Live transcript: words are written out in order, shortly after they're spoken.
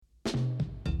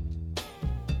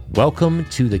Welcome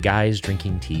to the Guys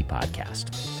Drinking Tea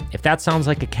podcast. If that sounds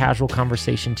like a casual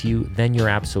conversation to you, then you're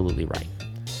absolutely right.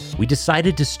 We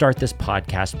decided to start this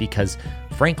podcast because,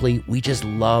 frankly, we just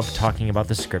love talking about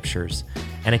the scriptures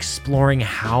and exploring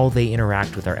how they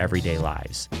interact with our everyday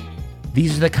lives.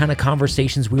 These are the kind of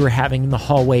conversations we were having in the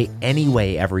hallway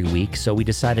anyway every week, so we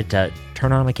decided to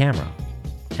turn on a camera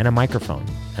and a microphone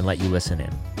and let you listen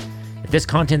in. If this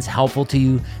content's helpful to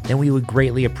you, then we would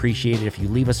greatly appreciate it if you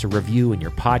leave us a review in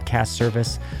your podcast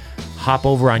service. Hop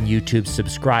over on YouTube,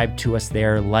 subscribe to us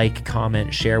there, like,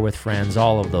 comment, share with friends,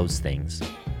 all of those things.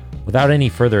 Without any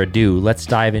further ado, let's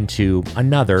dive into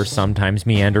another, sometimes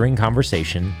meandering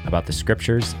conversation about the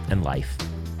scriptures and life.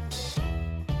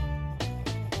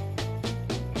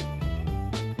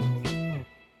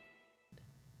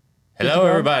 Hello,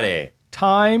 everybody.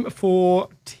 Time for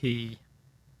tea.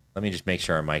 Let me just make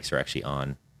sure our mics are actually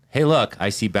on. Hey, look, I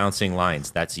see bouncing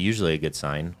lines. That's usually a good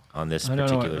sign on this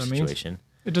particular situation.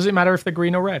 Does it matter if they're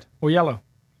green or red or yellow?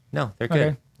 No, they're good.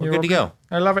 Okay. We're good to go.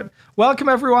 I love it. Welcome,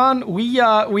 everyone. We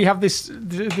have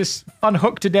this fun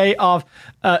hook today of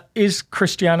is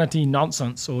Christianity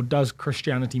nonsense or does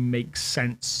Christianity make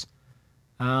sense?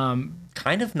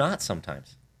 Kind of not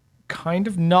sometimes. Kind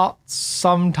of not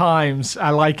sometimes. I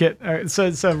like it.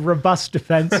 It's a robust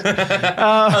defense.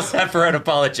 How's that for an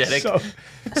apologetic?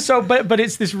 But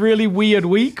it's this really weird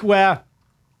week where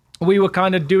we were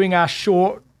kind of doing our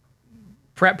short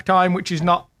prep time, which is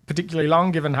not particularly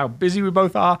long given how busy we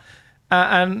both are.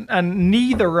 And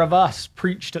neither of us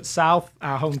preached at South,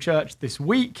 our home church, this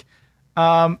week.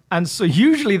 And so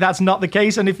usually that's not the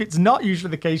case. And if it's not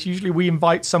usually the case, usually we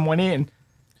invite someone in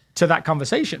to that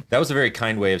conversation. That was a very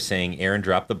kind way of saying Aaron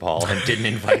dropped the ball and didn't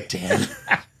invite Dan.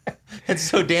 And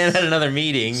so Dan had another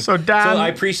meeting. So I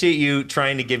appreciate you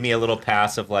trying to give me a little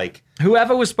pass of like...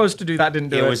 Whoever was supposed to do that didn't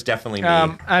do it. It was definitely me.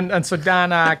 And so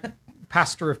Dan, our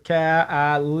pastor of care,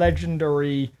 our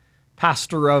legendary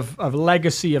pastor of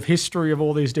legacy, of history, of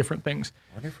all these different things.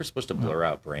 I wonder if we're supposed to blur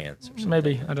out brands or something.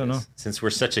 Maybe, I don't know. Since we're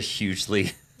such a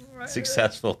hugely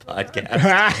successful podcast.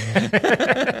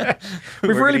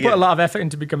 We've really put a lot of effort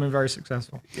into becoming very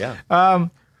successful. Yeah.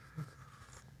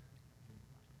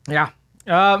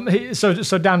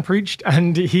 So Dan preached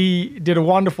and he did a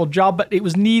wonderful job, but it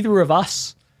was neither of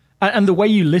us. And the way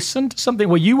you listened to something,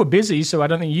 well, you were busy, so I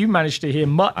don't think you managed to hear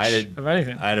much of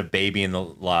anything. I had a baby in the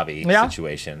lobby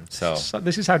situation. So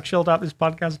this is how chilled out this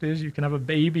podcast is. You can have a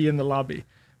baby in the lobby.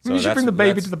 You should bring the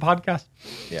baby to the podcast.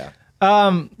 Yeah.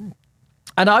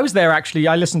 And I was there, actually.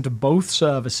 I listened to both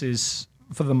services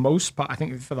for the most part, I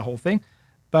think for the whole thing.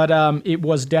 But it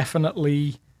was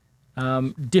definitely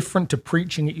different to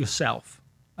preaching it yourself.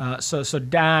 So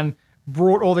Dan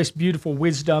brought all this beautiful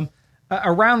wisdom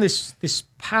around this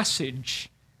passage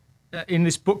in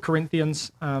this book,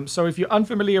 Corinthians. So if you're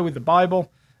unfamiliar with the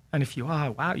Bible, and if you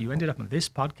are, wow, you ended up on this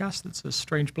podcast. That's a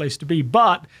strange place to be.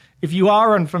 But if you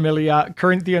are unfamiliar,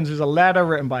 Corinthians is a letter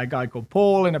written by a guy called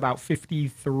Paul in about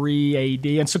 53 AD.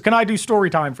 And so can I do story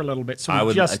time for a little bit?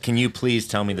 So can you please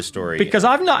tell me the story? Because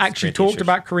I've not actually talked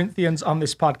about Corinthians on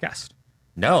this podcast.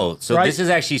 No. So This is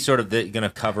actually sort of going to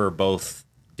cover both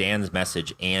Dan's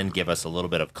message and give us a little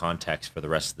bit of context for the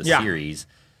rest of the series.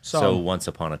 So once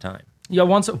upon a time. Yeah,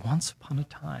 once upon a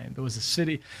time, there was a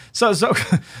city. So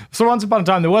once upon a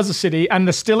time, there was a city, and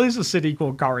there still is a city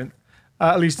called Corinth,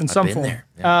 at least in some form. There.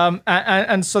 Yeah.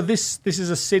 And so this is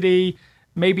a city,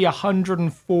 maybe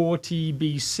 140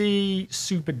 BC,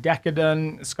 super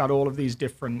decadent. It's got all of these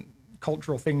different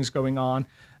cultural things going on.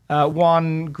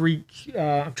 One Greek,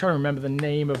 I'm trying to remember the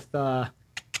name of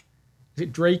is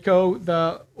it Draco,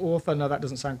 the author? No, that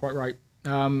doesn't sound quite right.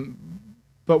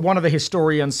 But one of the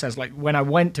historians says, like, when I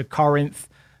went to Corinth,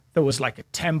 there was like a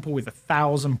temple with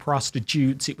 1,000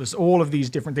 prostitutes. It was all of these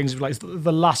different things. It was like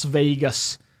the Las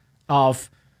Vegas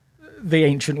of the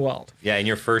ancient world. Yeah, in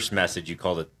your first message, you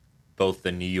called it both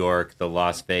the New York, the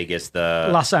Las Vegas, the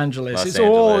Los Angeles. It's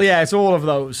all of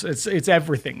those. It's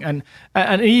everything, and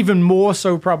even more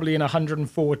so probably in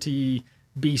 140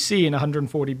 BC. In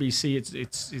 140 BC,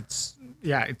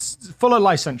 it's full of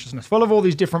licentiousness, full of all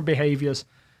these different behaviors.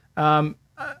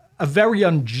 A very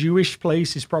un-Jewish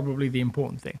place is probably the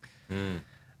important thing.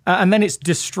 And then it's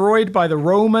destroyed by the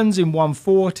Romans in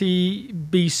 140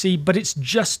 BC, but it's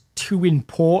just too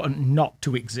important not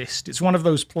to exist. It's one of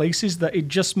those places that it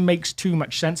just makes too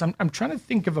much sense. I'm trying to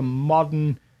think of a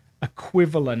modern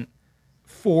equivalent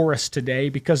for us today,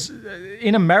 because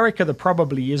in America there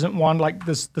probably isn't one. Like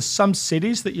there's some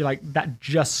cities that you're like, there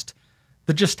just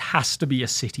has to be a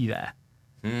city there.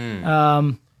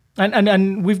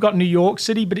 And we've got New York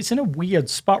City, but it's in a weird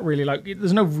spot, really. Like,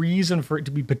 there's no reason for it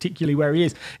to be particularly where he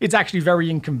is. It's actually very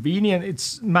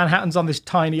inconvenient. Manhattan's on this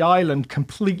tiny island,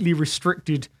 completely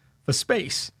restricted for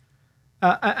space.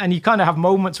 And you kind of have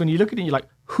moments when you look at it, you're like,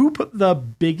 who put the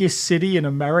biggest city in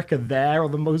America there, or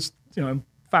the most,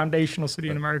 foundational city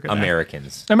in America there?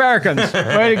 Americans.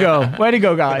 Way to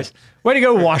go, guys. Way to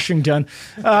go, Washington.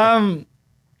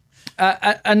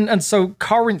 And so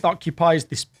Corinth occupies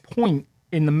this point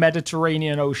in the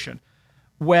Mediterranean Ocean,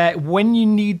 where when you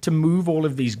need to move all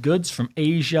of these goods from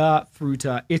Asia through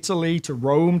to Italy, to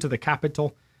Rome, to the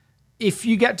capital, if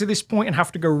you get to this point and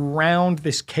have to go around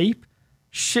this cape,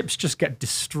 ships just get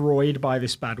destroyed by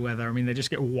this bad weather. I mean, they just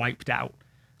get wiped out.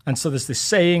 And so there's this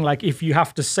saying, like, if you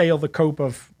have to sail the cope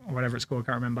of, or whatever it's called, I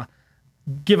can't remember,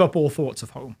 give up all thoughts of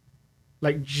home.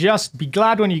 Like, just be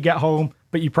glad when you get home,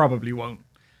 but you probably won't.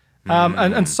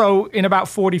 And so in about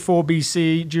 44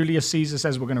 BC, Julius Caesar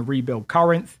says we're going to rebuild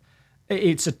Corinth.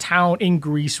 It's a town in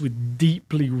Greece with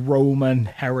deeply Roman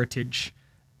heritage.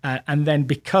 And then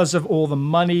because of all the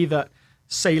money that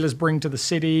sailors bring to the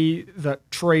city, that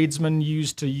tradesmen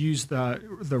use the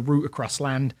route across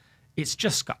land, it's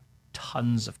just got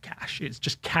tons of cash. It's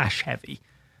just cash heavy.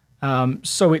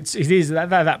 So it is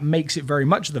that makes it very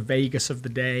much the Vegas of the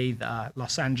day, the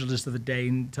Los Angeles of the day,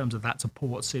 in terms of that's a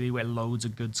port city where loads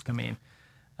of goods come in.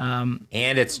 And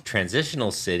it's a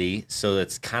transitional city, so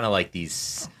it's kind of like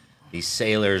these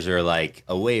sailors are like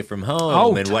away from home.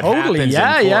 Oh, and totally. What happens in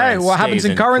Corinth what happens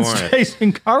in Corinth stays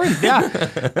in Corinth.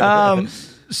 Yeah.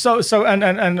 So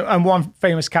and one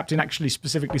famous captain actually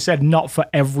specifically said, not for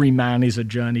every man is a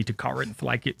journey to Corinth.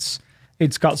 Like, it's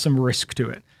got some risk to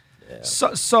it. Yeah.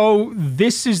 So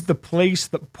this is the place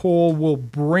that Paul will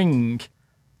bring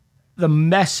the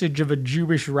message of a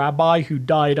Jewish rabbi who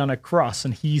died on a cross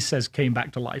and he says came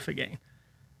back to life again.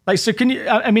 Like, so can you,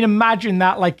 imagine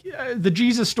that, like, the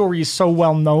Jesus story is so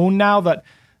well known now that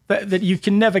you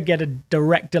can never get a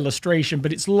direct illustration,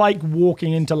 but it's like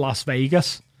walking into Las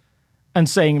Vegas and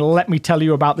saying, let me tell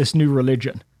you about this new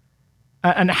religion.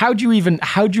 And how do you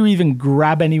even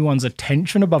grab anyone's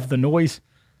attention above the noise?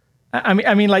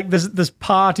 I mean, like, there's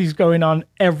parties going on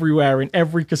everywhere in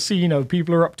every casino.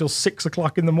 People are up till 6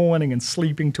 o'clock in the morning and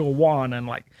sleeping till 1, and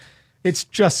like, it's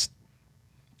just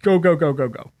go.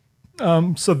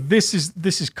 So this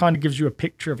is kind of gives you a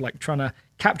picture of like trying to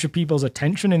capture people's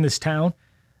attention in this town,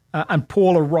 and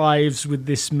Paul arrives with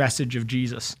this message of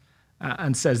Jesus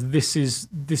and says this is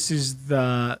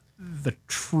the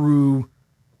true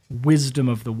wisdom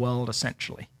of the world,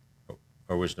 essentially,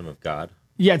 or wisdom of God.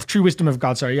 Yeah, the true wisdom of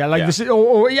God. Sorry, yeah, like this is,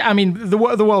 I mean, the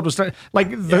world was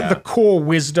like the core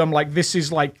wisdom. Like, this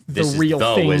is like the real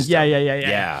thing. Wisdom.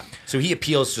 Yeah. So he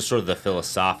appeals to sort of the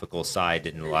philosophical side,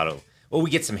 and a lot of. Well, we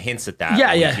get some hints at that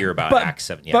when we hear about Acts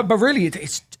 7. Yeah. But really,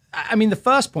 it's. I mean, the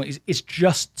first point is it's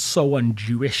just so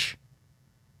un-Jewish.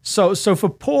 So for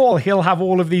Paul, he'll have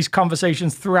all of these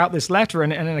conversations throughout this letter,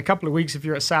 and in a couple of weeks, if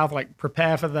you're at South, like,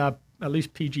 prepare for the at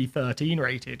least PG-13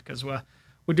 rated, because we're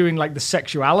doing like the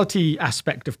sexuality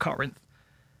aspect of Corinth.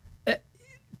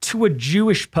 To a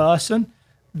Jewish person,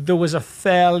 there was a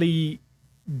fairly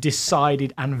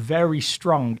decided and very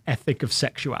strong ethic of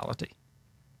sexuality.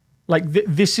 Like,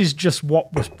 this is just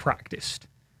what was practiced.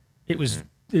 It was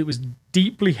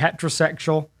deeply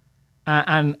heterosexual,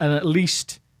 and at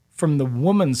least from the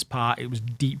woman's part, it was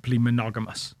deeply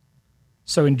monogamous.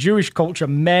 So in Jewish culture,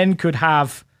 men could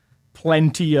have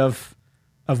plenty of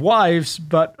wives,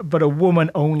 but a woman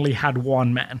only had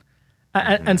one man.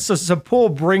 And so Paul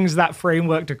brings that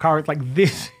framework to Corinth, like,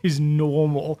 this is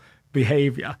normal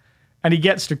behavior. And he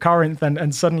gets to Corinth,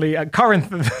 and suddenly at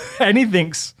Corinth,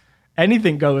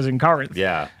 anything goes in Corinth.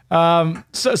 Yeah.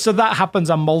 So that happens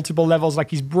on multiple levels.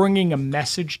 Like, he's bringing a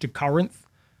message to Corinth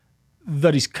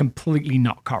that is completely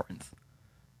not Corinth.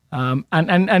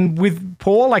 And with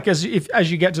Paul, like, as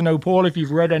you get to know Paul, if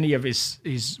you've read any of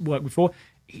his work before,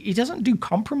 he doesn't do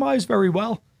compromise very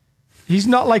well. He's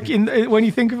not like when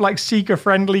you think of like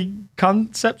seeker-friendly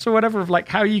concepts or whatever, of like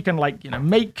how you can, like,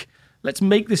 let's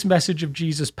make this message of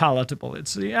Jesus palatable.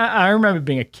 I remember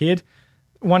being a kid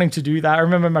wanting to do that. I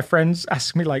remember my friends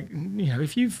ask me, like,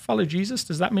 if you follow Jesus,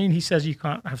 does that mean he says you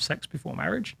can't have sex before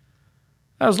marriage?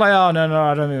 I was like, oh, no,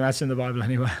 I don't think that's in the Bible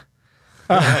anywhere.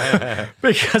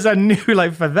 Because I knew,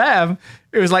 like, for them,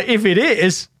 it was like, if it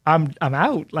is, I'm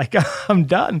out. Like, I'm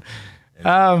done.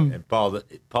 And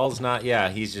Paul's not,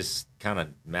 he's just kind of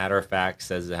matter of fact,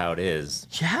 says it how it is.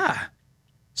 Yeah.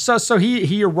 So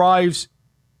he arrives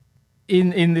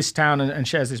in this town and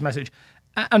shares this message.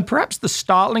 And perhaps the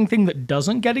startling thing that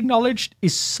doesn't get acknowledged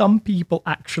is some people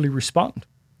actually respond.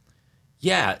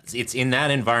 Yeah, it's in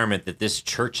that environment that this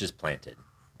church is planted,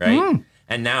 right?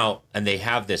 And they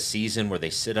have this season where they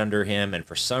sit under him, and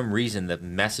for some reason, the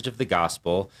message of the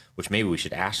gospel, which maybe we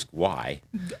should ask why,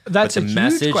 that's but the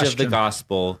message question. of the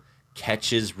gospel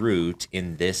catches root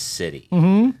in this city.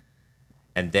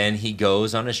 And then he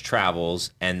goes on his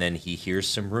travels, and then he hears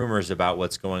some rumors about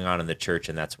what's going on in the church,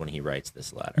 and that's when he writes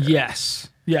this letter. Yes.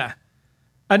 Yeah.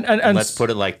 And let's put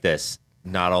it like this.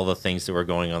 Not all the things that were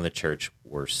going on in the church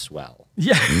were swell.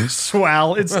 Yeah,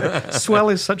 swell. Swell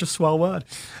is such a swell word.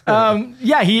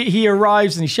 He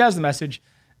arrives and he shares the message,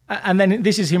 and then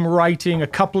this is him writing a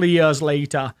couple of years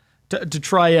later to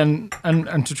try and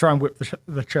to try and whip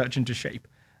the church into shape.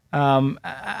 And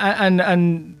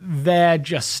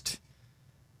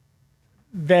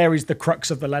there is the crux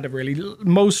of the letter. Really,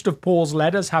 most of Paul's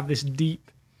letters have this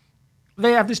deep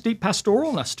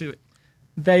pastoralness to it.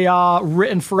 They are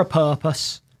written for a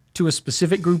purpose to a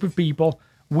specific group of people.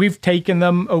 We've taken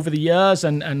them over the years,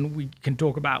 and we can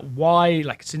talk about why.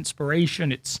 Like, it's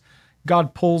inspiration. It's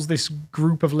God pulls this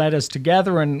group of letters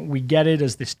together, and we get it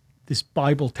as this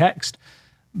Bible text.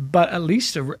 But at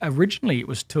least originally it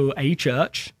was to a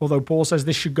church, although Paul says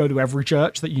this should go to every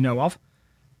church that you know of.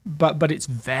 But it's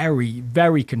very,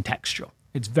 very contextual.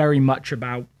 It's very much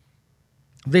about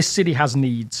this city has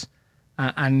needs,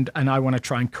 and I want to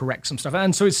try and correct some stuff.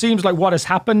 And so it seems like what has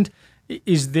happened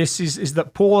is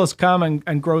that Paul has come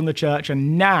and grown the church,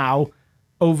 and now,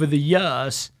 over the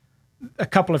years, a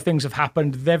couple of things have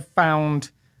happened. They've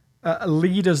found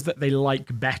leaders that they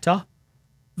like better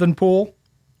than Paul,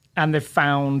 and they've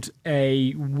found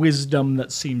a wisdom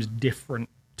that seems different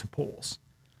to Paul's.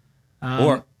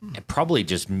 Or it probably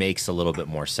just makes a little bit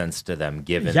more sense to them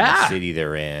given the city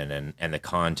they're in and the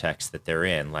context that they're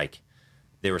in. Like,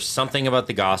 there was something about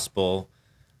the gospel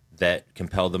that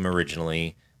compelled them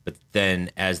originally, but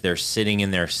then as they're sitting in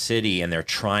their city and they're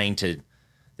trying to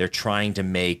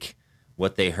make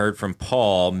what they heard from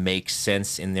Paul make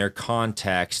sense in their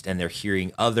context, and they're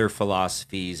hearing other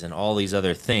philosophies and all these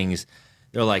other things,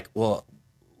 they're like, well,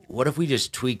 what if we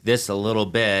just tweak this a little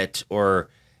bit, or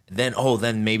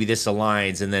then maybe this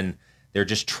aligns, and then they're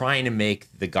just trying to make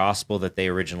the gospel that they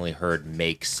originally heard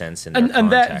make sense in their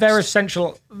context. And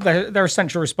their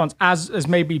essential response, as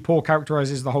maybe Paul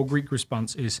characterizes the whole Greek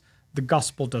response, is the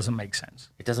gospel doesn't make sense.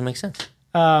 It doesn't make sense.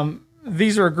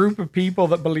 These are a group of people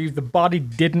that believe the body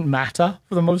didn't matter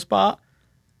for the most part.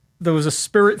 There was a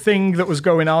spirit thing that was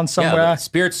going on somewhere. Yeah,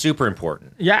 spirit's super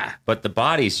important. Yeah. But the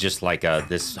body's just like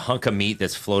this hunk of meat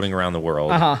that's floating around the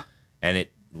world. And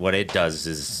what it does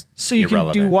is so you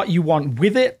irrelevant. Can do what you want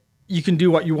with it, you can do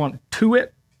what you want to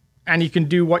it, and you can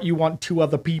do what you want to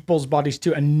other people's bodies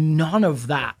too, and none of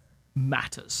that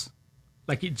matters.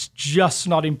 Like, it's just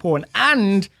not important.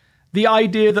 And the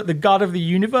idea that the God of the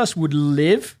universe would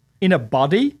live in a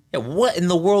body. Yeah, what in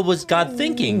the world was God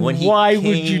thinking when he Why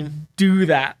would you do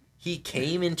that? He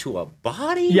came into a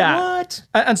body? Yeah. What?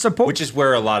 And so which is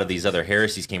where a lot of these other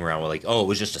heresies came around. Like, it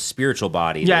was just a spiritual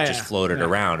body that just floated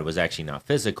around. It was actually not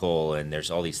physical, and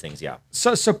there's all these things,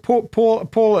 So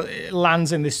Paul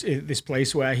lands in this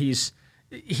place where he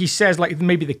says, like,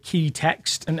 maybe the key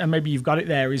text, and maybe you've got it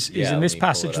there, is in this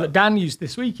passage that Dan used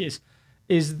this week, is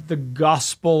the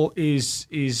gospel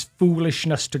is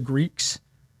foolishness to Greeks.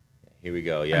 Here we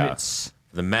go, yeah.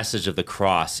 The message of the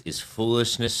cross is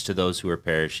foolishness to those who are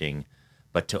perishing,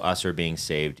 but to us who are being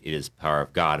saved, it is power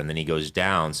of God. And then he goes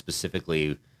down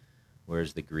specifically,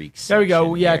 where's the Greek section? There we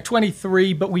go, here?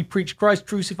 23, but we preach Christ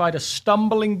crucified, a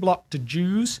stumbling block to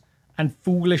Jews and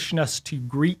foolishness to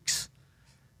Greeks.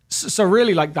 So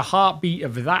really, like, the heartbeat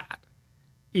of that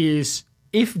is,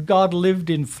 if God lived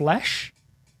in flesh,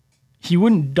 he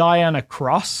wouldn't die on a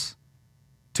cross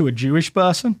to a Jewish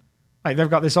person. Like, they've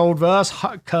got this old verse,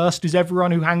 cursed is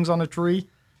everyone who hangs on a tree.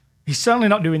 He's certainly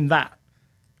not doing that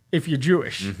if you're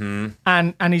Jewish. Mm-hmm.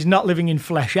 And he's not living in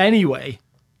flesh anyway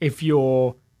if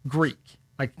you're Greek.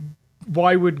 Like,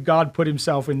 why would God put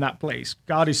himself in that place?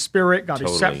 God is spirit, God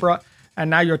is separate,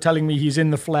 and now you're telling me he's in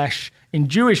the flesh, in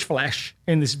Jewish flesh,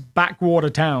 in this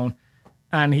backwater town,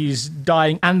 and he's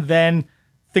dying, and then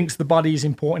thinks the body is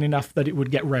important enough that it would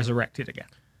get resurrected again.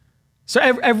 So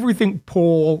everything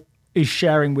Paul is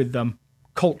sharing with them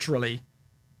culturally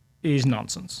is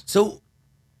nonsense. So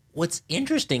what's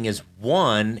interesting is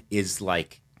one is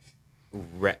like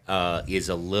is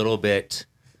a little bit,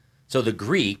 so the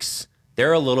Greeks,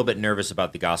 they're a little bit nervous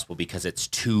about the gospel because it's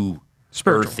too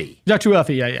spiritual. Earthy. Yeah, too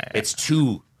earthy, yeah. It's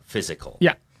too physical.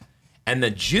 Yeah. And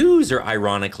the Jews are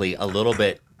ironically a little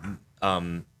bit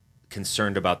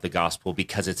concerned about the gospel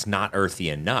because it's not earthy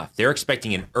enough. They're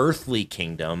expecting an earthly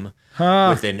kingdom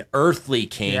with an earthly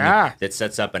king that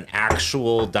sets up an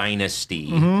actual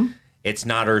dynasty. Mm-hmm. It's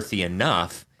not earthy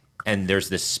enough. and there's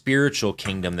this spiritual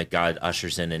kingdom that God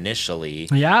ushers in initially.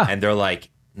 Yeah. And they're like,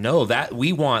 no, that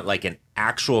we want like an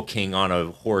actual king on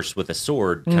a horse with a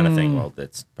sword kind of thing. Well,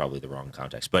 that's probably the wrong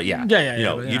context, but you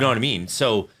know what I mean?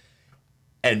 So,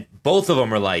 and both of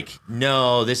them are like,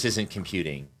 no, this isn't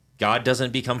computing. God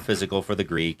doesn't become physical for the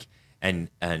Greek, and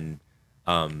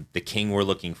the king we're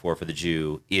looking for the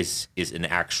Jew is an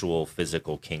actual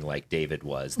physical king like David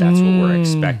was. That's what we're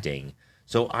expecting.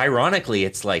 So ironically,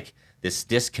 it's like this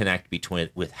disconnect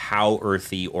with how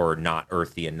earthy or not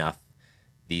earthy enough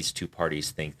these two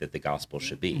parties think that the gospel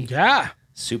should be. Yeah.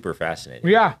 Super fascinating.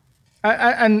 Yeah.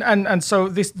 And so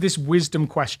this wisdom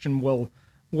question will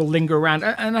linger around.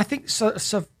 And I think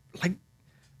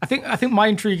I think my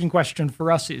intriguing question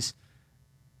for us is,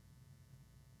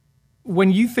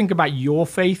 when you think about your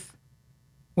faith,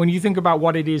 when you think about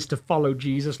what it is to follow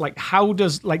Jesus, like how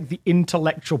does like the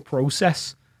intellectual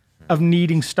process of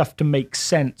needing stuff to make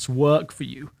sense work for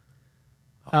you?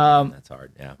 That's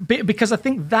hard, yeah. Because I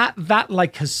think that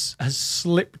like has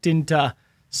slipped into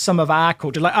some of our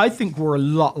culture. Like I think we're a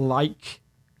lot like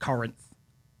Corinth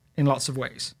in lots of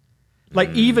ways.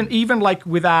 Like even like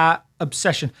with our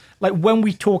obsession, like when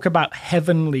we talk about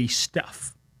heavenly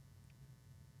stuff,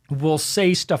 we'll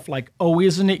say stuff like, oh,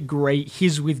 isn't it great?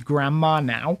 He's with grandma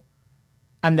now.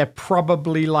 And they're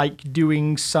probably like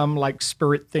doing some like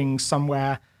spirit thing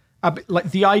somewhere.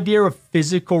 Like the idea of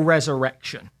physical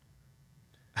resurrection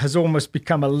has almost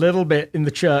become a little bit in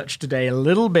the church today, a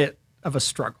little bit of a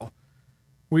struggle.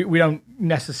 We don't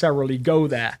necessarily go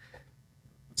there.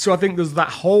 So I think there's that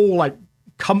whole like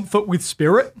comfort with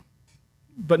spirit,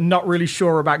 but not really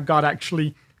sure about God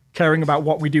actually caring about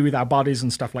what we do with our bodies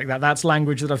and stuff like that. That's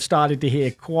language that I've started to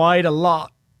hear quite a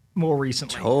lot more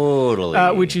recently.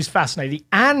 Totally. Which is fascinating.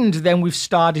 And then we've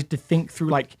started to think through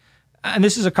like, and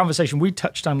this is a conversation we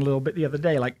touched on a little bit the other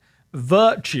day, like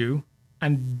virtue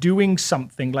and doing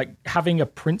something, like having a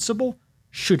principle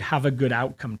should have a good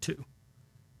outcome too.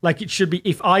 Like it should be,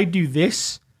 if I do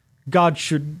this, God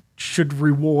should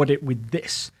reward it with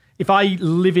this. If I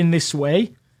live in this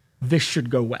way, this should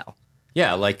go well.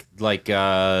 Yeah, like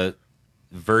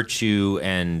virtue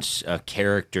and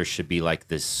character should be like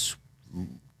this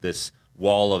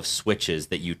wall of switches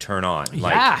that you turn on.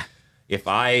 Like if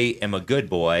I am a good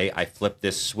boy, I flip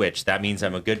this switch. That means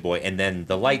I'm a good boy, and then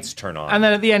the lights turn on. And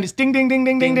then at the end, it's ding, ding, ding,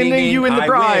 ding, ding, ding, ding. You win the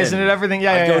prize and everything.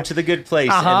 I go to the good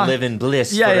place and live in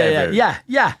bliss forever.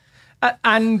 Yeah.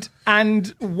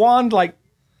 And one like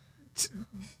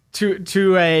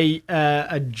to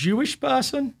a Jewish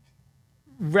person,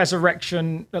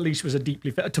 resurrection at least was a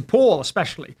deeply, to Paul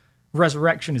especially,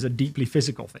 resurrection is a deeply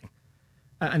physical thing.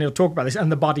 And he'll talk about this,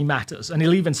 and the body matters. And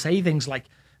he'll even say things like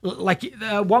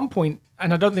at one point,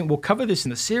 and I don't think we'll cover this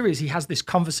in the series, he has this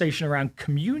conversation around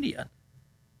communion.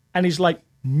 And he's like,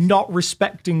 not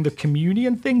respecting the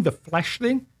communion thing, the flesh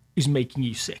thing, is making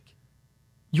you sick.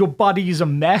 Your body is a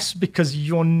mess because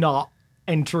you're not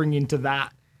entering into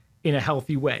that in a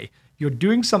healthy way. You're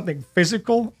doing something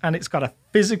physical, and it's got a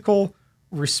physical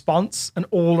response, and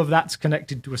all of that's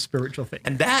connected to a spiritual thing.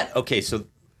 And so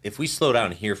if we slow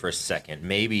down here for a second,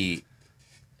 maybe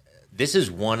this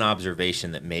is one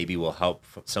observation that maybe will help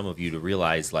some of you to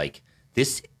realize, like,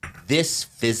 this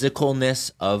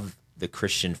physicalness of the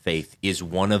Christian faith is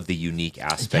one of the unique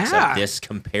aspects of this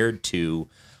compared to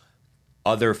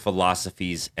other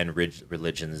philosophies and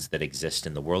religions that exist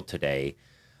in the world today.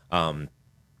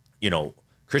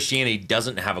 Christianity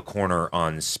doesn't have a corner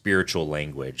on spiritual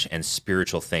language and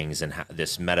spiritual things and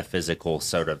this metaphysical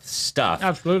sort of stuff.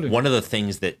 Absolutely. One of the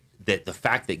things that the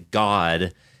fact that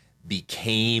God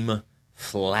became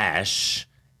flesh,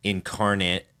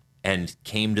 incarnate, and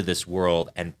came to this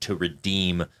world and to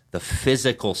redeem the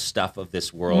physical stuff of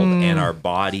this world and our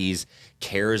bodies,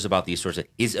 cares about these sorts of,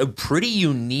 is a pretty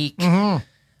unique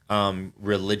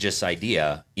religious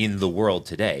idea in the world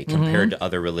today compared to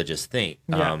other religious things.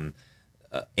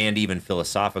 And even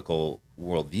philosophical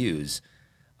worldviews,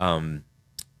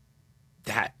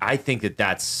 that I think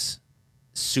that's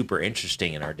super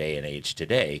interesting in our day and age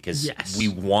today, because we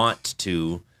want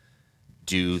to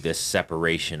do this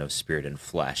separation of spirit and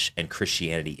flesh, and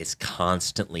Christianity is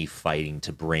constantly fighting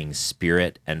to bring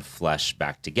spirit and flesh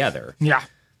back together. Yeah,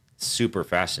 super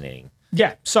fascinating.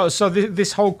 Yeah, so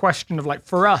this whole question of like,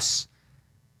 for us,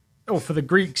 or for the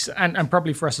Greeks, and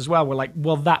probably for us as well, we're like,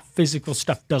 well, that physical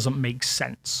stuff doesn't make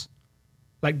sense.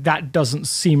 Like, that doesn't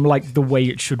seem like the way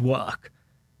it should work.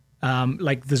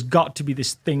 Like, there's got to be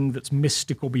this thing that's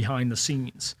mystical behind the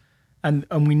scenes. And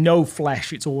we know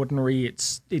flesh, it's ordinary,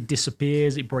 it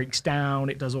disappears, it breaks down,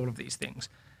 it does all of these things.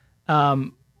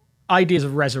 Ideas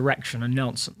of resurrection are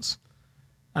nonsense.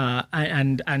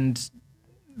 And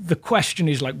the question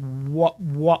is like,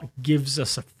 what gives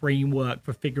us a framework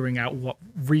for figuring out what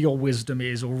real wisdom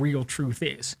is or real truth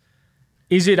is?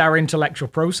 Is it our intellectual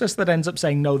process that ends up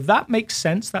saying, no, that makes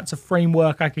sense, that's a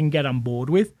framework I can get on board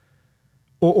with?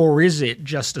 Or is it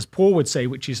just, as Paul would say,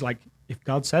 which is like, if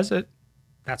God says it,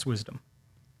 that's wisdom.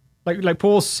 Like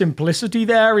Paul's simplicity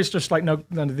there is just like, no,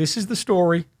 this is the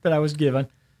story that I was given.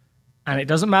 And it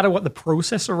doesn't matter what the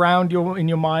process around in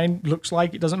your mind looks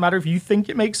like. It doesn't matter if you think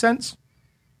it makes sense.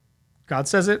 God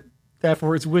says it,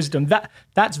 therefore it's wisdom.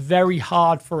 That's very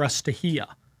hard for us to hear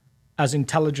as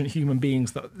intelligent human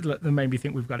beings that maybe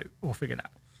think we've got it all figured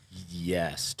out.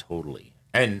 Yes, totally.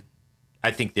 And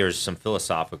I think there's some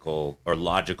philosophical or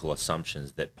logical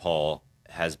assumptions that Paul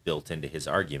has built into his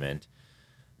argument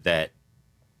that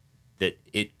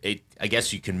it I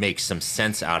guess you can make some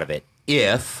sense out of it.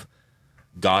 If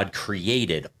God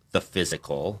created the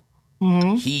physical,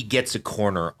 he gets a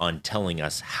corner on telling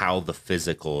us how the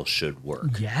physical should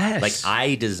work. Yes. Like,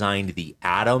 I designed the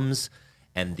atoms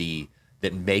and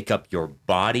that make up your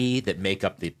body, that make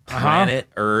up the planet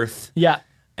Earth. Yeah.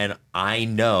 And I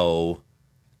know,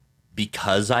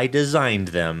 because I designed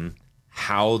them,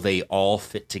 how they all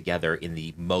fit together in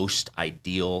the most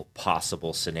ideal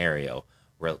possible scenario.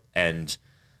 And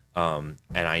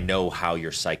I know how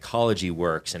your psychology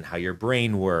works and how your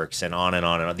brain works and on and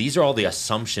on and on. These are all the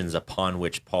assumptions upon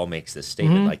which Paul makes this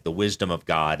statement, like the wisdom of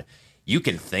God. You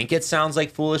can think it sounds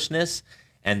like foolishness,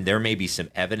 and there may be some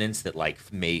evidence that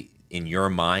in your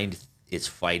mind is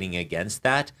fighting against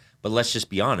that. But let's just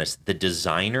be honest, the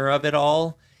designer of it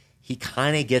all, he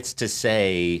kind of gets to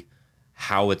say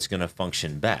how it's going to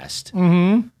function best.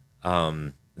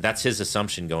 That's his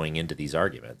assumption going into these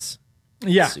arguments.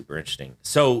 Yeah. Super interesting.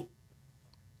 So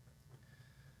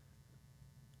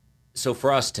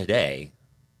for us today,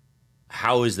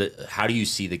 how do you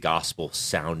see the gospel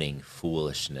sounding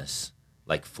foolishness,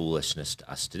 like foolishness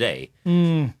to us today?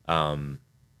 Well,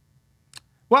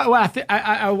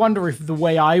 I wonder if the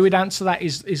way I would answer that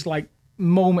is like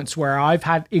moments where I've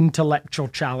had intellectual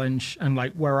challenge and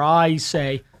like where I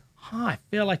say, I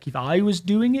feel like if I was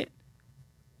doing it,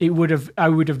 I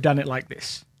would have done it like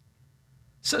this.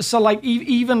 So like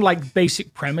even like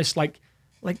basic premise, like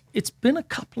it's been a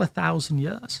couple of thousand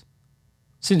years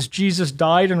since Jesus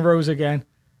died and rose again.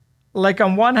 Like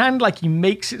on one hand, like he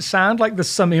makes it sound like there's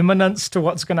some imminence to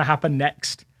what's going to happen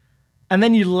next. And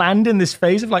then you land in this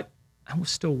phase of like, and we're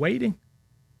still waiting.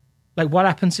 Like what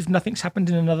happens if nothing's happened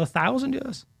in another 1,000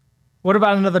 years? What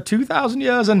about another 2,000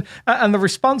 years? And the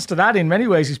response to that in many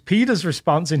ways is Peter's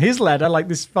response in his letter. Like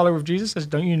this follower of Jesus says,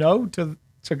 don't you know to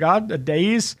God, a day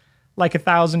is like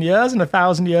 1,000 years and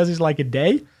 1,000 years is like a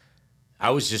day.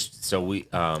 We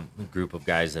a group of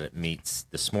guys that meets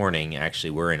this morning, actually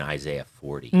we're in Isaiah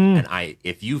 40. And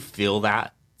if you feel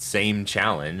that same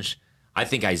challenge, I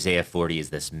think Isaiah 40 is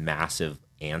this massive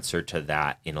answer to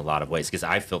that in a lot of ways, because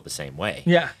I felt the same way.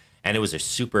 Yeah. And it was a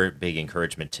super big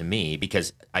encouragement to me,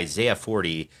 because Isaiah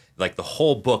 40, like the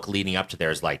whole book leading up to there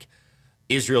is like,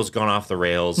 Israel's gone off the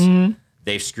rails.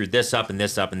 They've screwed this up and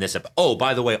this up and this up. Oh,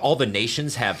 by the way, all the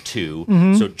nations have too.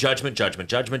 So judgment, judgment,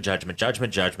 judgment, judgment,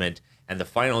 judgment, judgment. And the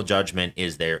final judgment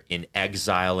is they're in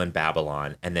exile in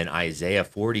Babylon. And then Isaiah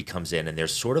 40 comes in, and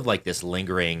there's sort of like this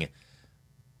lingering,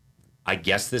 I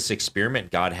guess this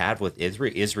experiment God had with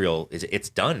Israel it's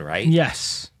done, right?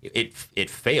 Yes. It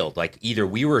failed. Like either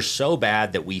we were so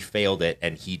bad that we failed it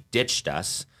and he ditched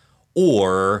us,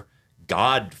 or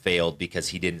God failed because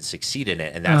he didn't succeed in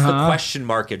it. And that's the question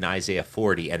mark in Isaiah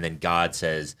 40. And then God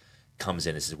comes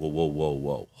in and says,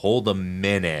 whoa, hold a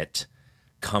minute.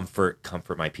 Comfort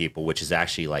my people, which is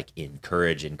actually like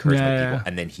encourage my people.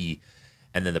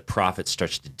 And then the prophet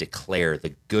starts to declare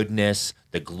the goodness,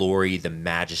 the glory, the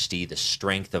majesty, the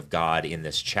strength of God in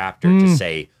this chapter to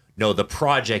say, no, the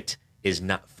project is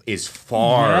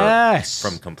far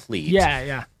from complete.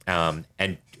 Yeah.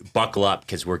 And buckle up,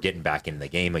 because we're getting back in the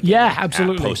game again. Yeah,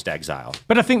 absolutely. Post-exile.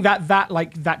 But I think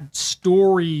that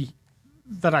story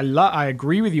that I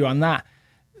agree with you on that.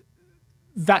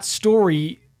 That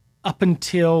story up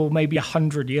until maybe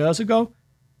 100 years ago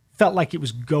felt like it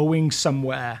was going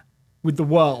somewhere with the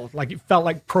world. Like it felt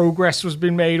like progress was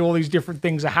being made, all these different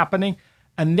things are happening.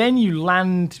 And then you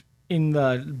land in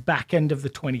the back end of the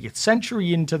 20th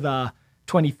century into the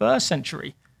 21st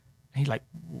century. And you're like,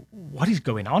 what is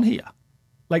going on here?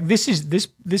 Like this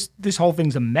whole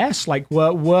thing's a mess. Like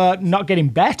we're not getting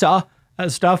better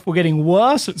at stuff, we're getting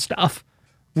worse at stuff.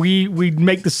 We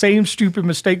make the same stupid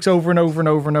mistakes over and over and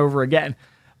over and over again.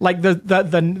 Like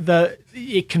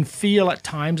it can feel at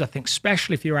times, I think,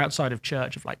 especially if you're outside of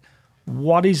church, of like,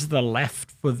 what is the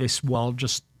left for this world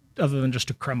just other than just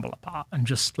to crumble apart and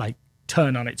just like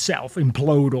turn on itself,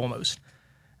 implode almost.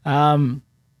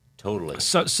 Totally.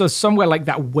 So somewhere like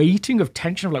that waiting of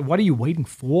tension of like, what are you waiting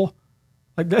for?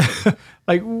 Like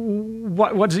like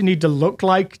what does it need to look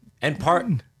like? And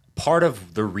part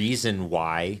of the reason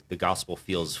why the gospel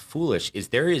feels foolish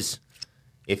is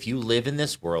if you live in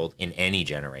this world in any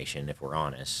generation, if we're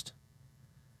honest,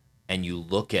 and you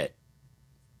look at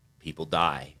people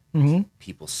die,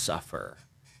 people suffer,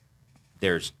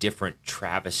 there's different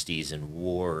travesties and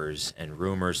wars and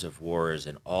rumors of wars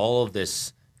and all of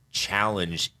this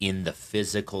challenge in the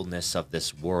physicalness of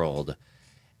this world.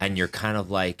 And you're kind of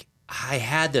like, I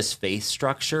had this faith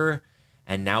structure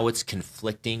and now it's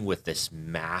conflicting with this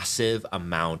massive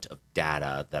amount of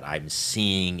data that I'm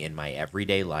seeing in my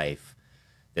everyday life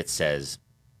that says,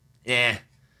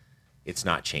 it's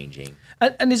not changing.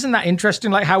 And isn't that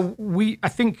interesting? Like how I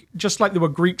think just like there were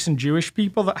Greeks and Jewish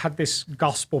people that had this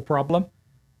gospel problem,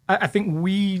 I think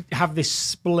we have this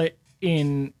split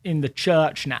in the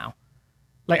church now.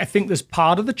 Like, I think there's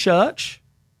part of the church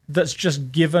that's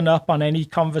just given up on any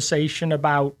conversation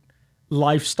about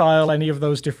lifestyle, any of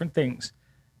those different things.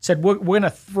 Said, we're going to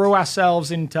throw ourselves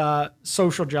into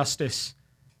social justice.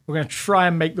 We're going to try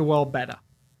and make the world better.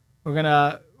 We're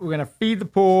going to feed the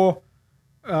poor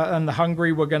and the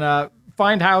hungry. We're going to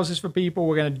find houses for people.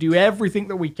 We're going to do everything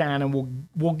that we can, and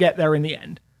we'll get there in the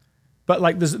end. But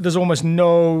like, there's almost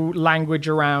no language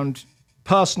around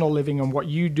personal living and what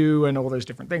you do and all those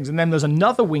different things. And then there's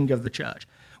another wing of the church,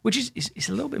 which is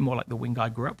a little bit more like the wing I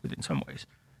grew up with in some ways.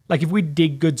 Like if we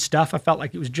did good stuff, I felt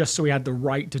like it was just so we had the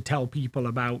right to tell people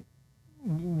about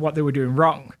what they were doing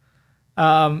wrong.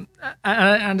 And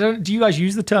do you guys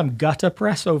use the term gutter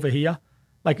press over here?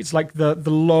 Like it's like the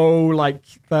low, like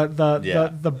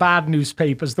the bad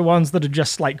newspapers, the ones that are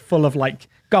just like full of like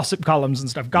gossip columns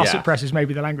and stuff. Gossip press is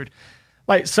maybe the language.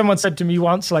 Like someone said to me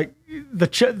once, like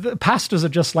the pastors are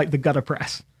just like the gutter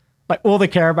press. Like all they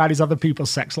care about is other people's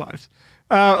sex lives.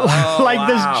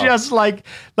 There's just like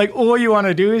all you want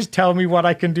to do is tell me what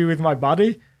I can do with my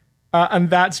body. And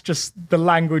that's just the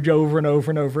language over and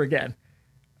over and over again.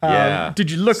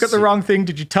 Did you look at the wrong thing?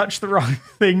 Did you touch the wrong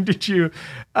thing? Did you?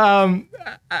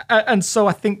 And so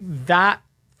I think that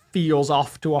feels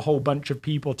off to a whole bunch of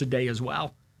people today as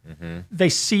well. Mm-hmm. They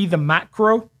see the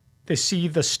macro. They see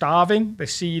the starving. They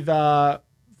see the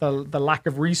lack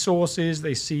of resources.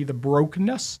 They see the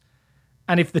brokenness.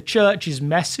 And if the church's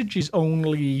message is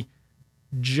only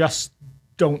just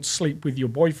don't sleep with your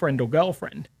boyfriend or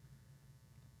girlfriend,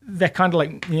 they're kind of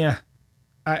like,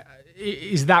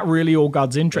 is that really all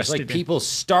God's interested in? Like people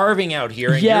starving out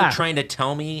here and you're trying to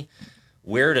tell me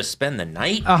where to spend the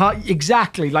night?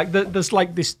 Exactly. Like there's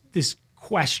like this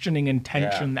questioning and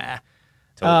tension there.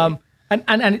 Totally.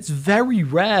 And it's very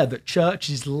rare that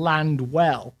churches land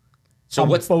well. So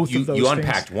what's both of those you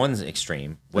unpacked things. One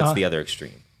extreme. What's the other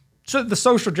extreme? So the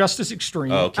social justice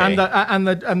extreme, and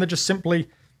the just simply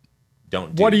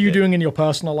what are you doing in your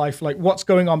personal life? Like what's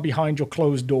going on behind your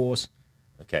closed doors?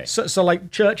 Okay. So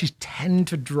like churches tend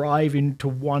to drive into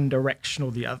one direction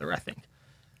or the other, I think.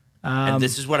 And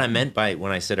this is what I meant by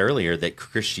when I said earlier that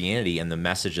Christianity and the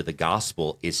message of the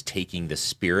gospel is taking the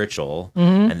spiritual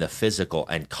and the physical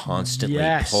and constantly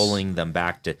pulling them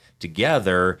back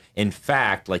together. In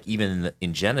fact, like even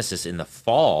in Genesis, in the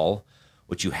fall,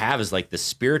 what you have is like the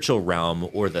spiritual realm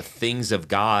or the things of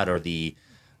God or the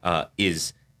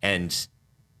things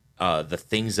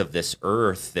of this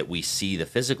earth that we see, the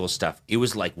physical stuff, it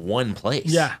was like one place.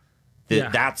 Yeah.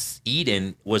 That's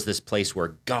Eden was this place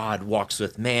where God walks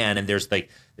with man, and there's like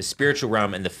the spiritual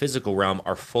realm and the physical realm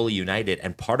are fully united.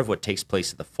 And part of what takes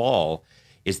place at the fall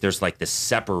is there's like this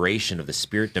separation of the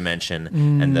spirit dimension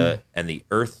and the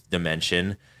earth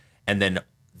dimension. And then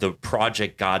the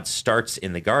project God starts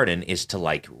in the garden is to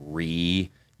like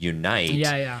reunite.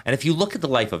 Yeah. And if you look at the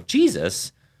life of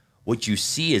Jesus, what you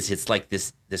see is it's like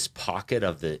this pocket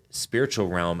of the spiritual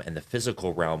realm and the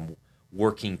physical realm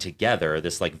working together,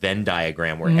 this like Venn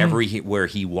diagram where where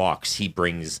he walks, he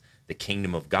brings the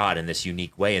kingdom of God in this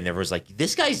unique way. And there was like,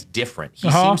 this guy's different. He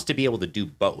seems to be able to do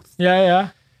both.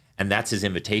 Yeah. And that's his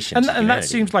invitation to humanity. And that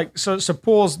seems like, so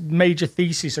Paul's major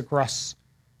thesis across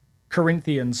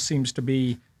Corinthians seems to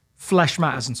be flesh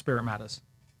matters and spirit matters.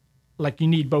 Like you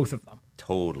need both of them.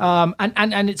 Totally.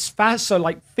 And it's fast. So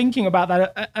like thinking about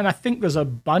that, and I think there's a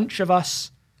bunch of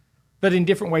us that in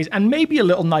different ways, and maybe a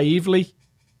little naively,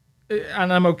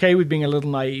 and I'm okay with being a little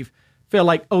naive, feel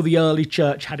like, the early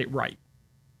church had it right.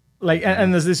 Like,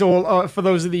 and there's this all, for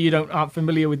those of you aren't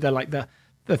familiar with the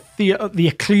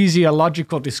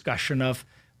ecclesiological discussion of,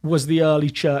 was the early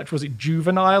church, was it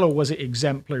juvenile or was it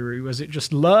exemplary? Was it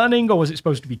just learning or was it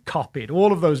supposed to be copied?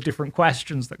 All of those different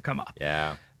questions that come up.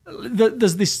 Yeah.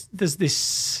 there's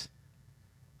this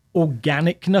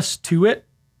organicness to it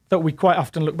that we quite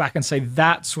often look back and say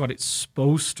that's what it's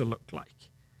supposed to look like.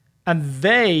 And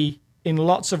they, in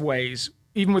lots of ways,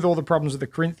 even with all the problems of the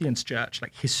Corinthians church,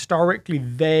 like historically,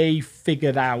 they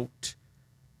figured out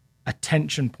a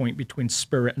tension point between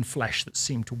spirit and flesh that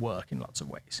seemed to work in lots of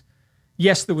ways.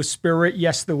 Yes, there was spirit.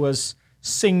 Yes, there was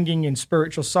singing in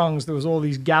spiritual songs. There was all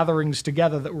these gatherings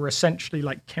together that were essentially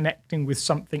like connecting with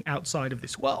something outside of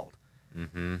this world.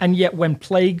 Mm-hmm. And yet when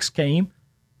plagues came,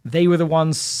 they were the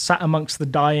ones sat amongst the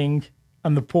dying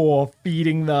and the poor,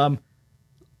 feeding them,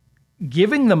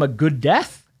 giving them a good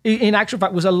death. In actual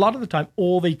fact, was a lot of the time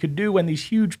all they could do when these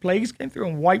huge plagues came through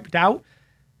and wiped out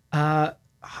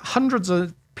hundreds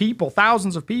of people,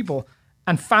 thousands of people,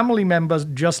 and family members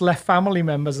just left family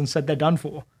members and said they're done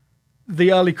for.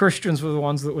 The early Christians were the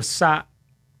ones that were sat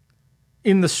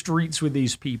in the streets with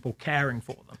these people, caring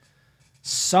for them.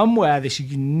 Somewhere this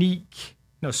unique,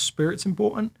 spirit's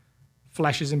important,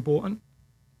 flesh is important,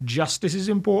 justice is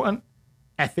important,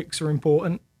 ethics are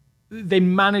important. They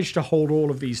managed to hold all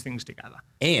of these things together.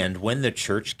 And when the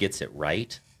church gets it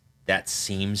right, that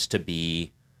seems to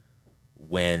be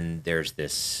when there's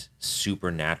this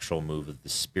supernatural move of the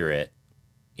Spirit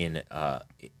in,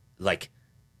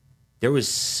 there was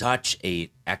such a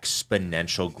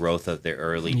exponential growth of the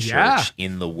early church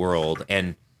in the world.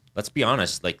 And let's be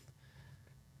honest,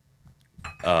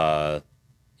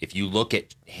 if you look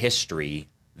at history,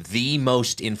 the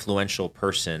most influential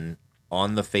person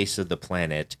on the face of the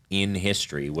planet in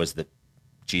history was the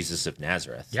Jesus of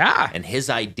Nazareth. Yeah. And his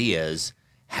ideas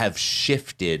have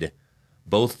shifted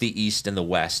both the East and the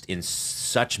West in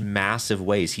such massive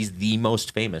ways. He's the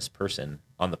most famous person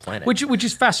on the planet. Which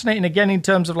is fascinating, again, in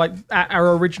terms of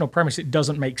our original premise, it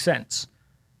doesn't make sense.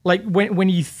 Like when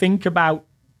you think about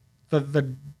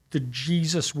the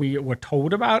Jesus we were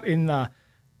told about in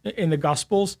the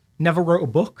Gospels, never wrote a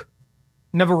book,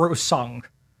 never wrote a song,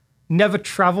 never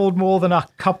traveled more than a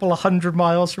couple of 100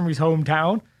 miles from his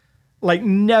hometown,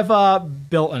 never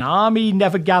built an army,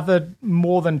 never gathered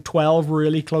more than 12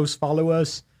 really close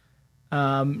followers,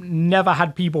 never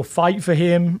had people fight for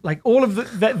him. All of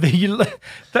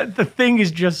the thing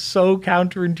is just so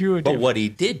counterintuitive. But what he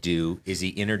did do is he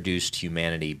introduced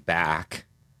humanity back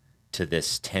to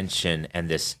this tension and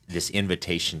this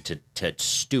invitation to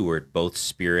steward both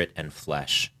spirit and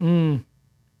flesh in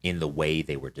the way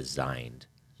they were designed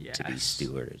to be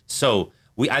stewarded. So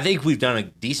I think we've done a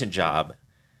decent job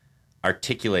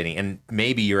articulating, and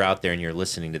maybe you're out there and you're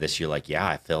listening to this, you're like, yeah,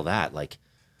 I feel that.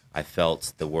 I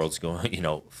felt the world's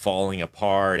going, falling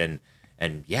apart,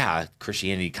 and yeah,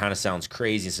 Christianity kind of sounds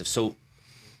crazy and stuff. So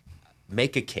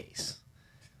make a case.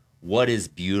 What is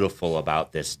beautiful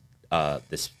about this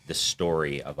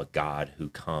story of a God who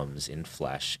comes in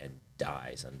flesh and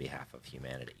dies on behalf of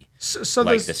humanity, so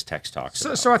this text talks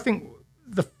about? So I think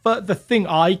the thing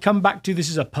I come back to, this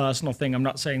is a personal thing. I'm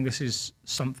not saying this is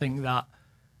something that.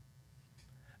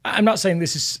 I'm not saying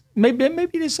this is maybe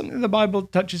it is something the Bible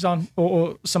touches on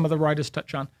or some of the writers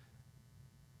touch on.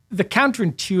 The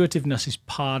counterintuitiveness is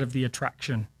part of the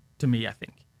attraction to me, I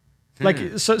think.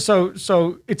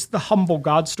 So it's the humble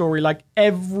God story.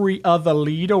 Every other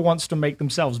leader wants to make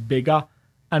themselves bigger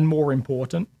and more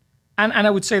important. And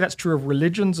I would say that's true of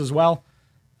religions as well.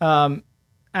 And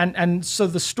so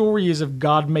the story is of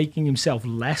God making himself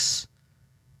less.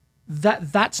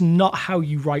 That's not how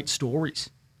you write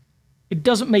stories. It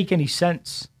doesn't make any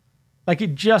sense.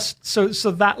 It just so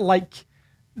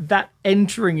that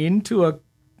entering into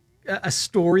a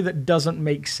story that doesn't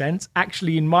make sense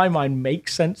actually, in my mind,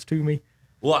 makes sense to me.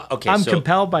 Well, okay, I'm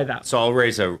compelled by that. So I'll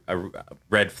raise a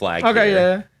red flag. Okay,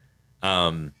 here.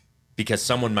 Yeah. Because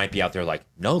someone might be out there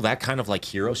no, that kind of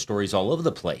hero stories all over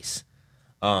the place.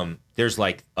 There's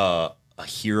a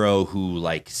hero who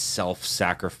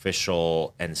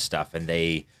self-sacrificial and stuff, and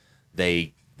they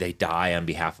die on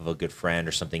behalf of a good friend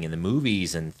or something in the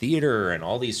movies and theater and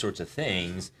all these sorts of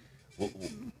things.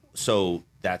 So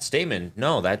that statement,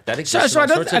 no, that exists. So I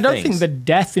don't think the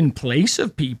death in place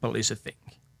of people is a thing.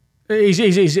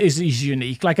 Is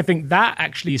unique. I think that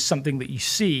actually is something that you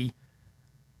see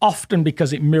often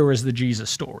because it mirrors the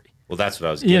Jesus story. Well, that's what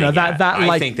I was getting at.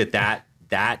 I think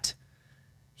that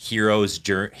hero's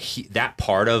journey, that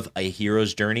part of a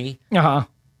hero's journey,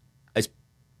 is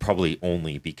probably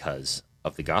only because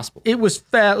of the gospel. It was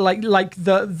fair,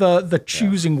 the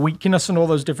choosing weakness and all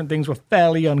those different things were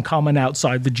fairly uncommon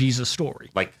outside the Jesus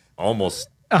story. Almost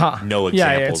no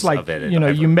examples of it.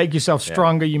 You make yourself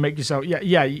stronger. You make yourself.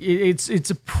 It's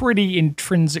a pretty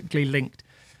intrinsically linked.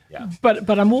 Yeah. But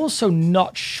I'm also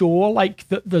not sure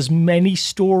that there's many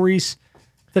stories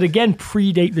that again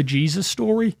predate the Jesus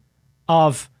story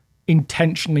of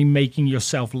intentionally making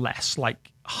yourself less,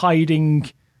 like hiding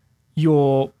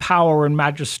your power and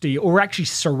majesty, or actually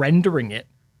surrendering it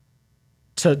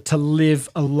to live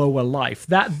a lower life.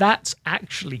 That's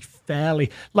actually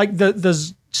fairly, like,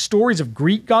 there's stories of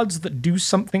Greek gods that do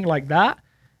something like that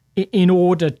in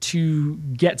order to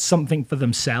get something for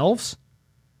themselves.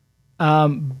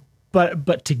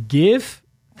 But to give,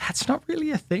 that's not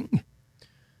really a thing.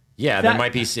 Yeah, there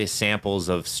might be samples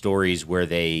of stories where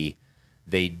they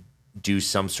do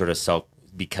some sort of self,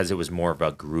 because it was more of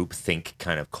a group think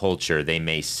kind of culture, they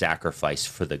may sacrifice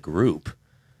for the group,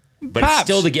 but Perhaps. It's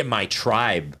still to get my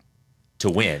tribe to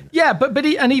win. Yeah, but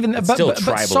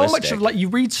so much of, like, you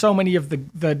read so many of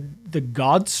the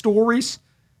god stories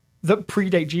that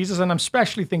predate Jesus, and I'm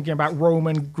especially thinking about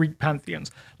Roman Greek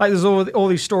pantheons. Like, there's all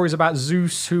these stories about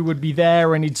Zeus who would be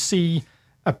there and he'd see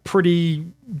a pretty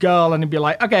girl and he'd be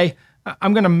like, okay,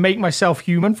 I'm going to make myself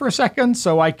human for a second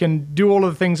so I can do all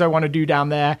of the things I want to do down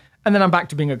there, and then I'm back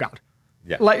to being a god.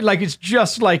 Yeah. Like it's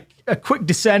just like a quick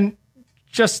descent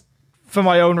just for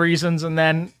my own reasons, and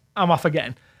then I'm off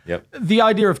again. Yep. The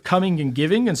idea of coming and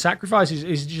giving and sacrifice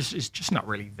is just not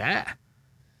really there.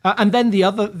 And then the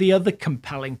other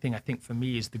compelling thing, I think, for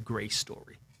me is the grace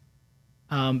story,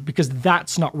 because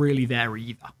that's not really there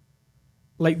either.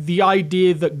 Like, the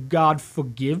idea that God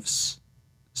forgives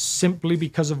simply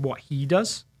because of what he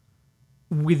does,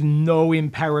 with no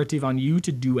imperative on you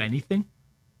to do anything,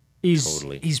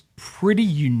 is pretty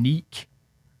unique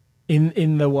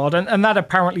in the world. And that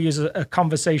apparently is a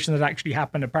conversation that actually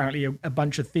happened. Apparently a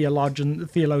bunch of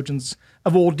theologians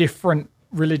of all different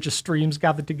religious streams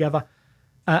gathered together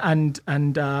and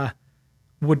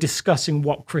were discussing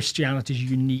what Christianity's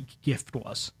unique gift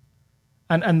was.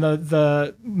 And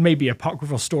the maybe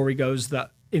apocryphal story goes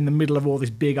that in the middle of all this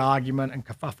big argument and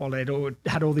kerfuffle, they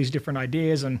had all these different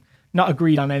ideas and not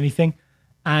agreed on anything.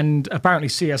 And apparently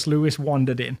C.S. Lewis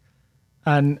wandered in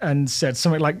and said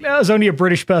something like, there's only a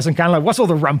British person kind of like, what's all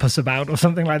the rumpus about, or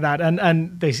something like that.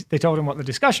 And they told him what the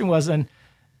discussion was, and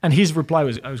his reply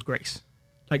was grace.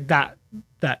 Like,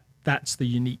 that's the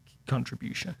unique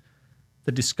contribution.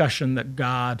 The discussion that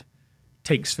God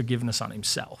takes forgiveness on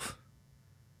himself.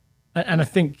 And I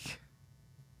think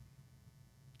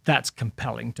that's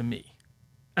compelling to me.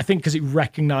 I think because it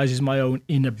recognizes my own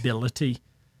inability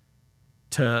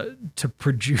to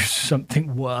produce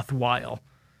something worthwhile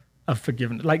of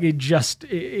forgiveness. Like,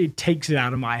 it takes it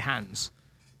out of my hands,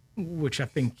 which I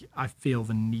think I feel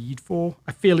the need for.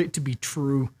 I feel it to be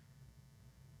true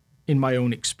in my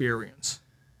own experience.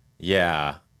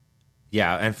 Yeah.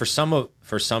 Yeah, and for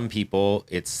some people,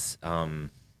 it's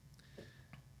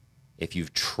if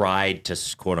you've tried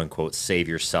to quote unquote save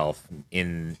yourself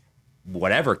in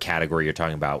whatever category you're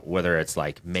talking about, whether it's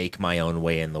like make my own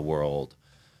way in the world,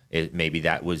 maybe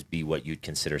that would be what you'd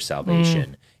consider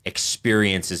salvation.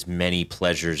 Experience as many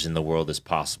pleasures in the world as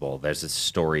possible. There's a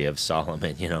story of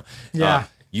Solomon, Yeah.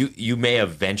 You may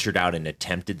have ventured out and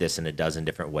attempted this in a dozen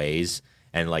different ways,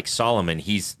 and like Solomon,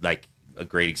 he's like a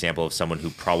great example of someone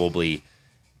who probably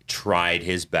tried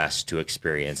his best to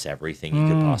experience everything he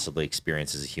could possibly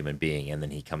experience as a human being, and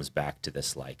then he comes back to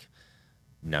this like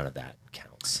none of that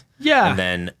counts. Yeah. And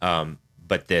then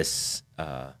but this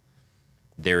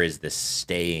there is this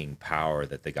staying power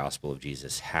that the gospel of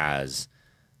Jesus has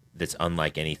that's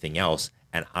unlike anything else,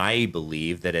 and I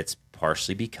believe that it's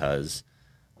partially because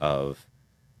of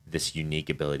this unique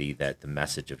ability that the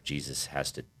message of Jesus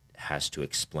has to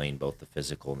explain both the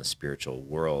physical and the spiritual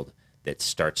world, that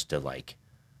starts to like,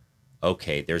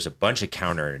 okay, there's a bunch of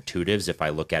counterintuitives if I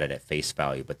look at it at face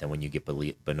value, but then when you get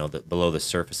below the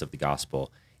surface of the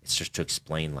gospel, it's just to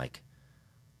explain like,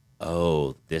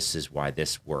 oh, this is why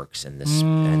this works, and this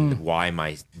and why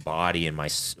my body and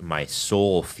my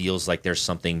soul feels like there's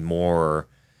something more,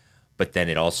 but then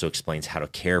it also explains how to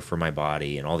care for my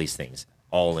body and all these things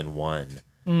all in one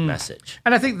message.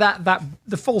 And I think that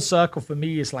the full circle for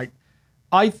me is like,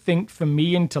 I think for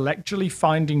me intellectually,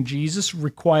 finding Jesus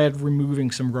required removing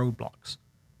some roadblocks.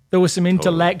 There were some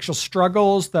intellectual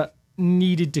struggles that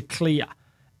needed to clear.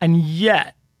 And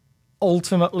yet,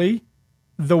 ultimately,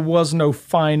 there was no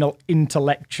final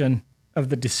intellection of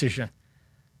the decision.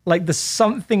 Like, there's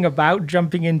something about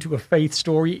jumping into a faith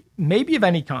story, maybe of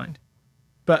any kind,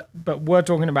 but we're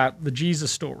talking about the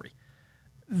Jesus story,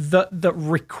 that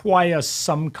requires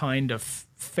some kind of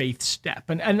faith step.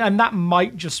 And that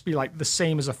might just be like the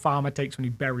same as a farmer takes when he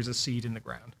buries a seed in the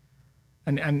ground.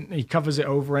 And he covers it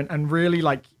over, and really,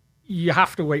 like, you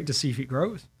have to wait to see if it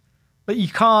grows. But you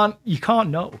can't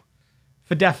know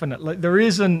for definite. Like, there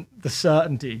isn't the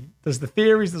certainty. There's the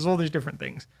theories, there's all these different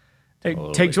things.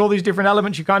 It takes all these different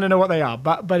elements, you kind of know what they are.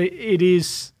 But it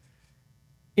is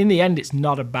in the end, it's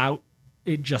not about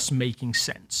it just making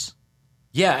sense.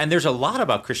 Yeah, and there's a lot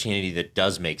about Christianity that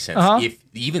does make sense. If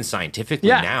even scientifically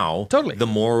now, totally. The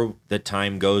more the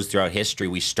time goes throughout history,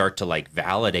 we start to like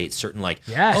validate certain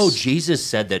Jesus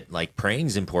said that like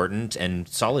praying's important and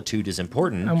solitude is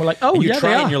important. And we're like,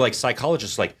 and you're like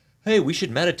psychologists like, hey, we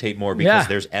should meditate more because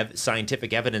there's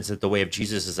scientific evidence that the way of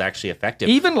Jesus is actually effective.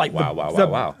 Even like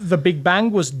the Big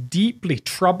Bang was deeply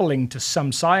troubling to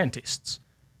some scientists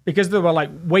because they were like,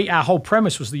 wait, our whole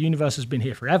premise was the universe has been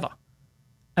here forever.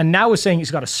 And now we're saying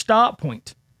it's got a start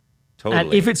point. Totally.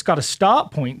 And if it's got a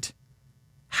start point,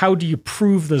 how do you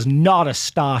prove there's not a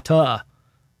starter?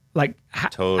 Like,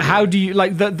 how do you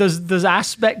like? There's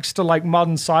aspects to like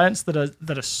modern science that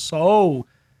are so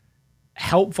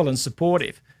helpful and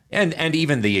supportive. And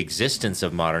even the existence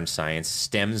of modern science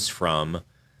stems from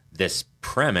this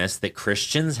premise that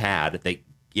Christians had that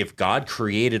if God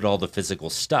created all the physical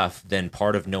stuff, then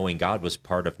part of knowing God was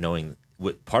part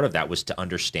of that was to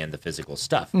understand the physical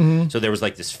stuff. Mm-hmm. So there was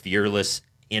like this fearless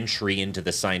entry into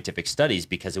the scientific studies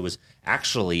because it was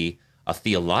actually a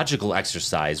theological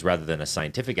exercise rather than a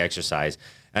scientific exercise.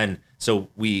 And so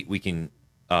we can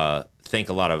thank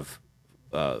a lot of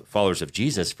followers of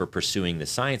Jesus for pursuing the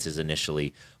sciences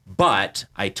initially. But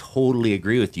I totally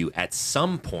agree with you. At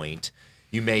some point,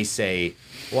 you may say,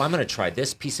 well, I'm going to try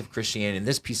this piece of Christianity and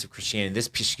this piece of Christianity and this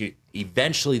piece.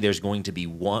 Eventually, there's going to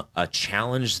be a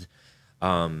challenge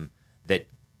that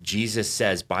Jesus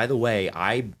says, by the way,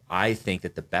 I think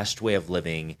that the best way of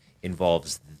living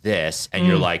involves this. And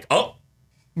you're like, oh.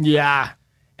 Yeah.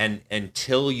 And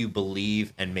until you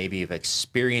believe and maybe have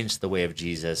experienced the way of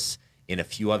Jesus in a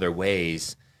few other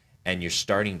ways, and you're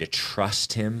starting to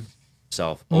trust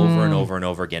himself over and over and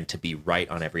over again to be right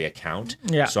on every account.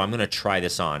 Yeah. So I'm going to try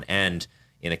this on. And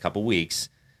in a couple weeks,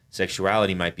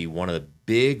 sexuality might be one of the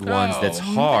big ones that's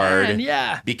hard.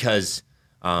 Man, because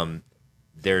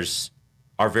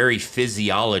our very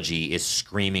physiology is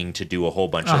screaming to do a whole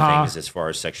bunch of things as far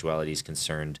as sexuality is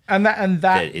concerned. And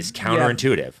that is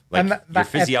counterintuitive. Like your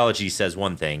physiology says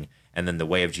one thing, and then the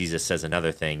way of Jesus says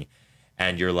another thing,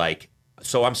 and you're like,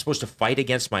 so I'm supposed to fight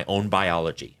against my own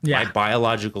biology. Yeah. My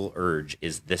biological urge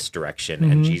is this direction,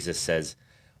 and Jesus says,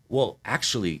 well,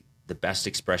 actually, the best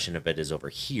expression of it is over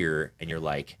here, and you're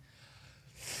like,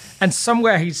 and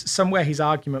somewhere his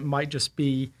argument might just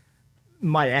be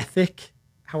my ethic,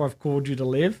 how I've called you to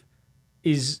live,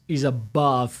 is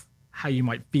above how you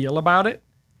might feel about it,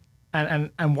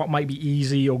 and what might be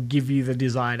easy or give you the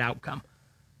desired outcome,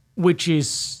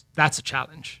 that's a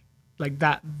challenge. Like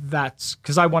that's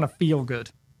because I want to feel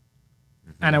good,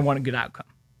 and I want a good outcome.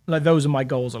 Like those are my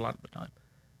goals a lot of the time,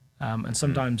 and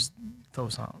sometimes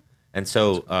those aren't. And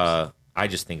so I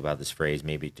just think about this phrase,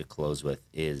 maybe to close with,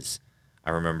 is I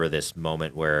remember this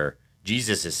moment where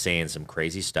Jesus is saying some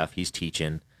crazy stuff. He's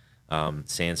teaching,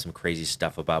 saying some crazy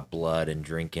stuff about blood and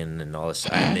drinking and all this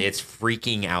stuff. And it's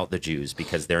freaking out the Jews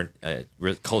because they're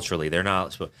culturally they're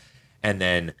not. And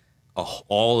then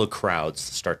all the crowds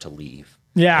start to leave.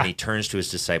 Yeah. And he turns to his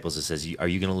disciples and says, are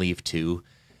you going to leave too?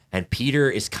 And Peter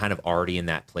is kind of already in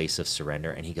that place of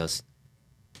surrender. And he goes,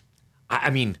 I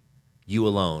mean, you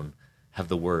alone have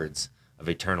the words of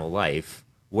eternal life.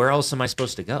 Where else am I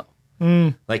supposed to go?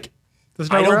 Like,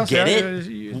 I don't get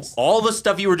it. All the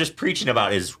stuff you were just preaching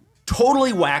about is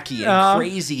totally wacky and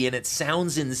crazy, and it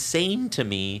sounds insane to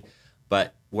me.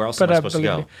 But where else am I supposed to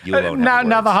go? You alone.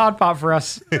 Now the hard part for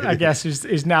us, I guess,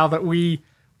 is now that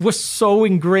we're so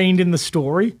ingrained in the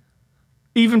story.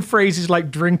 Even phrases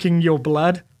like drinking your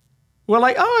blood, we're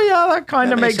like, oh yeah, that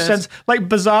kind of makes sense. Like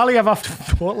bizarrely, I've often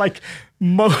thought like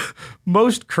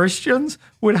most Christians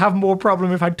would have more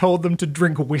problem if I told them to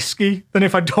drink whiskey than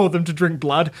if I told them to drink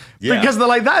blood. Yeah. Because they're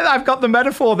like, that I've got the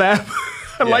metaphor there.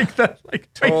 Like that,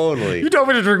 like totally. You told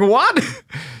me to drink what?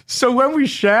 So when we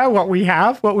share what we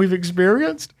have, what we've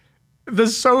experienced,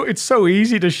 it's so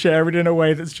easy to share it in a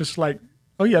way that's just like,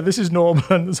 oh yeah, this is normal,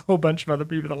 and there's a whole bunch of other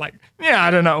people that are like, yeah, I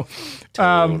don't know.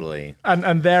 Totally.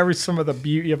 And there is some of the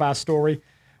beauty of our story.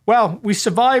 Well, we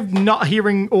survived not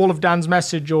hearing all of Dan's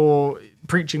message or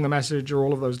preaching the message or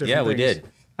all of those different things. Yeah,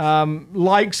 we did.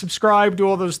 Like, subscribe, do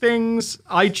all those things.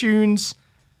 iTunes,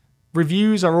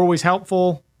 reviews are always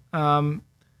helpful.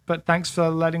 But thanks for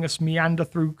letting us meander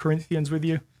through Corinthians with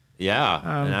you.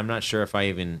 Yeah, and I'm not sure if I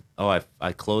even... I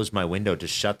closed my window to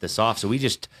shut this off. So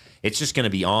it's just going to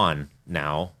be on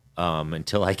now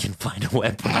until I can find a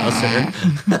web browser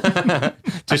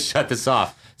to shut this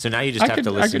off. So now you just have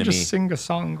to listen to me. I could just sing a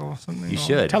song or something. You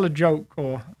should. Tell a joke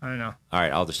or, I don't know. All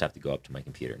right, I'll just have to go up to my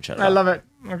computer and shut it off. I love it.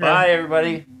 Okay. Bye,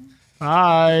 everybody.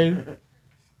 Bye.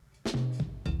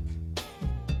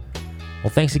 Well,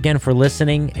 thanks again for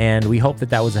listening, and we hope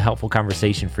that was a helpful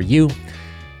conversation for you.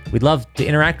 We'd love to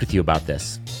interact with you about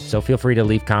this. So feel free to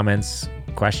leave comments,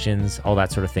 questions, all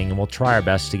that sort of thing, and we'll try our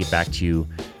best to get back to you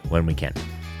when we can.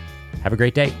 Have a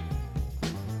great day.